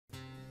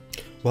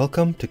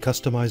Welcome to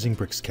Customizing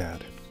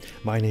BricsCAD.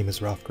 My name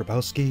is Ralph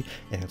Grabowski,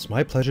 and it's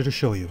my pleasure to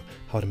show you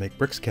how to make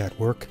BricsCAD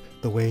work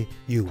the way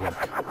you work.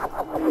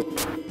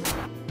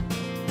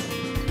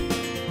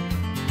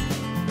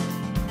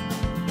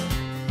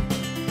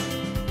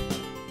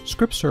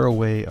 Scripts are a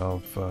way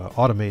of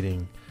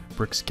automating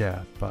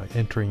BricsCAD by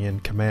entering in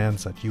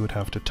commands that you would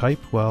have to type.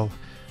 Well,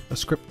 a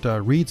script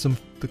reads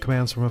the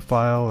commands from a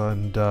file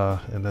and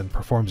then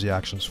performs the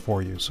actions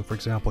for you. So for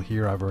example,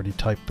 here I've already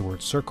typed the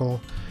word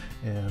circle,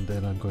 and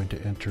then I'm going to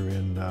enter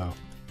in the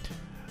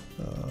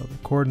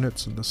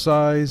coordinates and the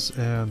size,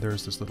 and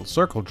there's this little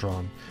circle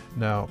drawn.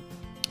 Now,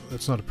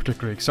 that's not a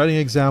particularly exciting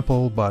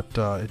example, but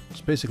it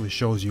basically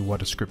shows you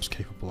what a script's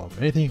capable of.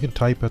 Anything you can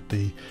type at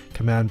the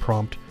command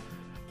prompt,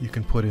 you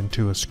can put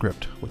into a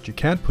script. What you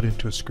can't put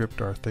into a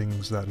script are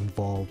things that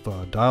involve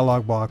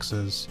dialog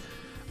boxes,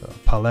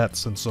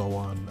 palettes, and so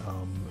on,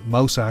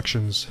 mouse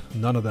actions.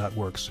 None of that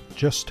works.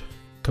 Just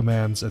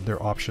commands and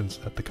their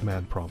options at the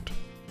command prompt.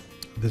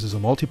 This is a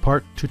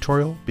multi-part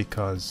tutorial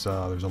because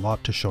there's a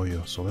lot to show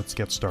you, so let's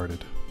get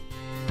started.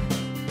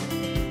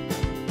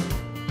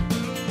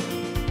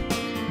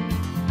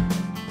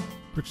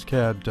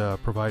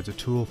 BricsCAD provides a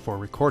tool for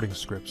recording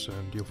scripts,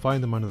 and you'll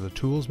find them under the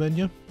Tools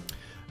menu.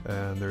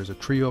 And there's a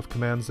trio of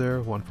commands there,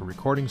 one for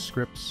recording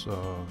scripts,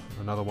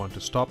 another one to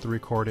stop the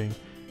recording,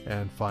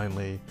 and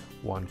finally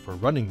one for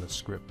running the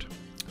script.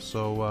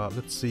 So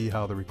let's see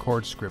how the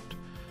record script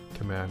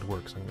command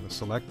works. I'm going to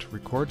select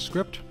record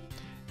script,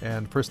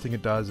 and first thing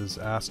it does is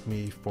ask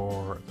me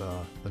for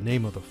the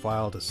name of the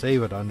file to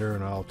save it under,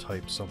 and I'll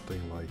type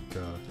something like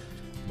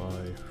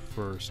my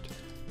first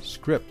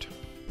script.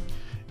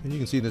 And you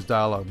can see in this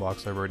dialog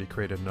box I've already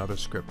created another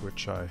script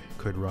which I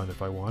could run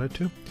if I wanted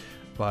to.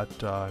 But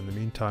in the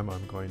meantime,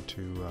 I'm going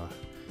to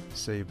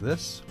save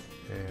this,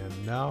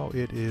 and now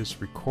it is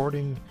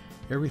recording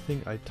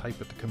everything I type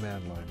at the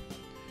command line.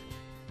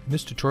 In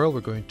this tutorial,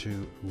 we're going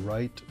to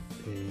write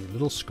a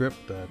little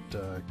script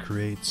that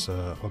creates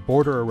a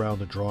border around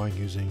the drawing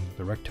using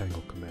the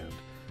rectangle command.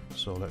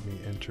 So let me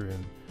enter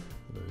in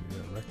the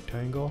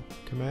rectangle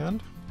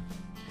command,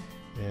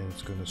 and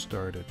it's going to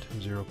start at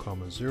 0,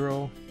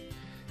 0,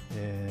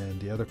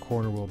 and the other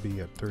corner will be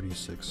at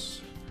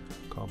 36,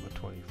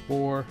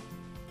 24.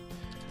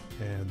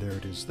 And there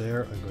it is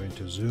there. I'm going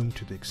to zoom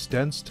to the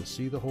extents to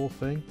see the whole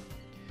thing.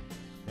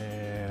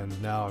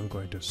 And now I'm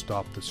going to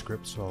stop the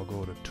script, so I'll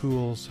go to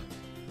Tools,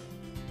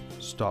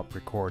 Stop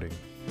Recording.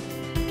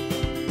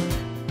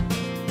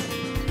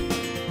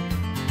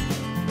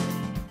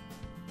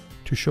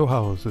 To show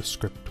how the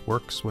script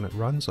works when it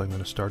runs, I'm going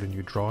to start a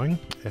new drawing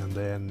and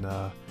then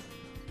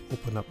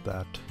open up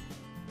that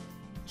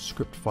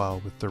script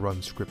file with the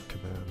run script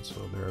command. So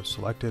there, I've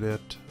selected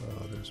it.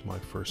 There's my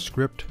first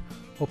script.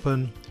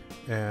 Open,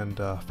 and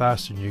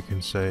fasten, you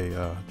can say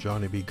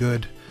Johnny be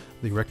good.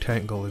 The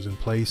rectangle is in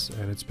place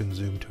and it's been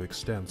zoomed to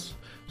extents.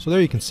 So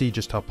there you can see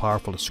just how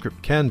powerful a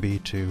script can be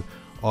to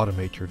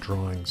automate your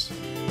drawings.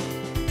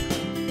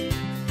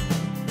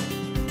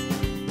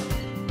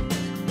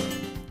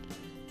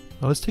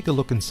 Now let's take a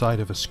look inside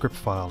of a script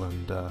file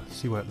and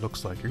see what it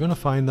looks like. You're going to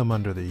find them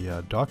under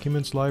the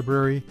Documents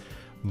library,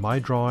 My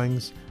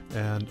Drawings,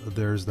 and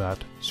there's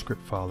that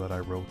script file that I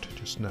wrote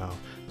just now.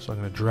 So I'm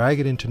going to drag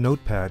it into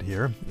Notepad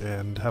here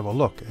and have a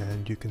look,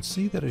 and you can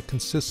see that it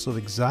consists of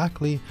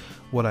exactly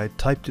what I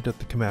typed it at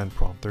the command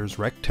prompt. There's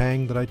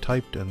rectang that I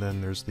typed, and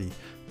then there's the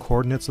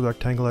coordinates of the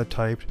rectangle I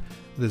typed.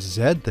 This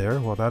Z there,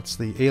 well, that's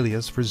the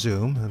alias for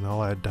zoom, and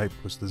all I had typed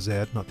was the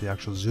Z, not the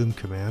actual zoom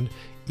command.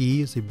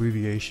 E is the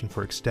abbreviation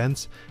for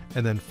extents,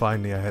 and then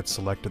finally I had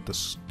selected the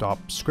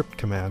stop script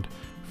command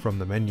from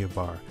the menu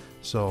bar.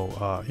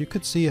 So you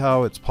could see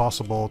how it's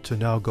possible to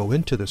now go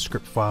into the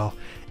script file,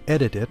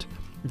 edit it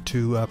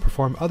to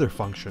perform other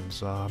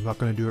functions. I'm not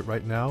going to do it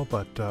right now,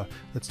 but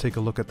let's take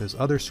a look at this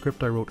other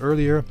script I wrote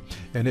earlier,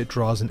 and it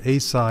draws an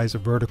A-size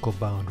vertical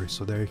boundary.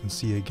 So there you can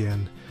see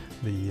again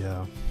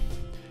the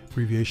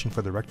abbreviation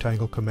for the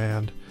rectangle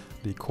command,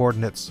 the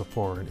coordinates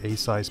for an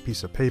A-size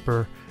piece of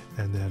paper,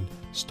 and then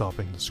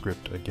stopping the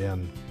script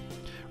again.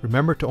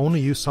 Remember to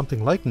only use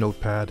something like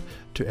Notepad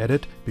to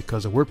edit,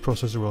 because a word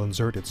processor will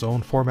insert its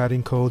own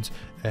formatting codes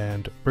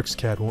and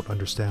BricsCAD won't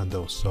understand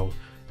those, so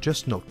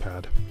just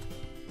Notepad.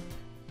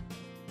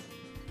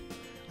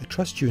 I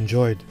trust you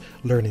enjoyed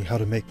learning how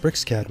to make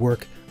BricsCAD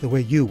work the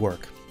way you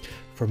work.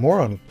 For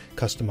more on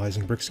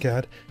customizing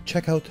BricsCAD,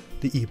 check out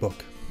the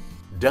ebook.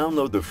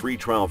 Download the free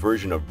trial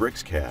version of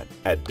BricsCAD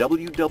at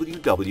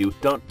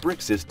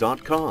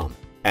www.bricsys.com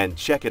and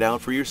check it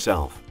out for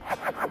yourself.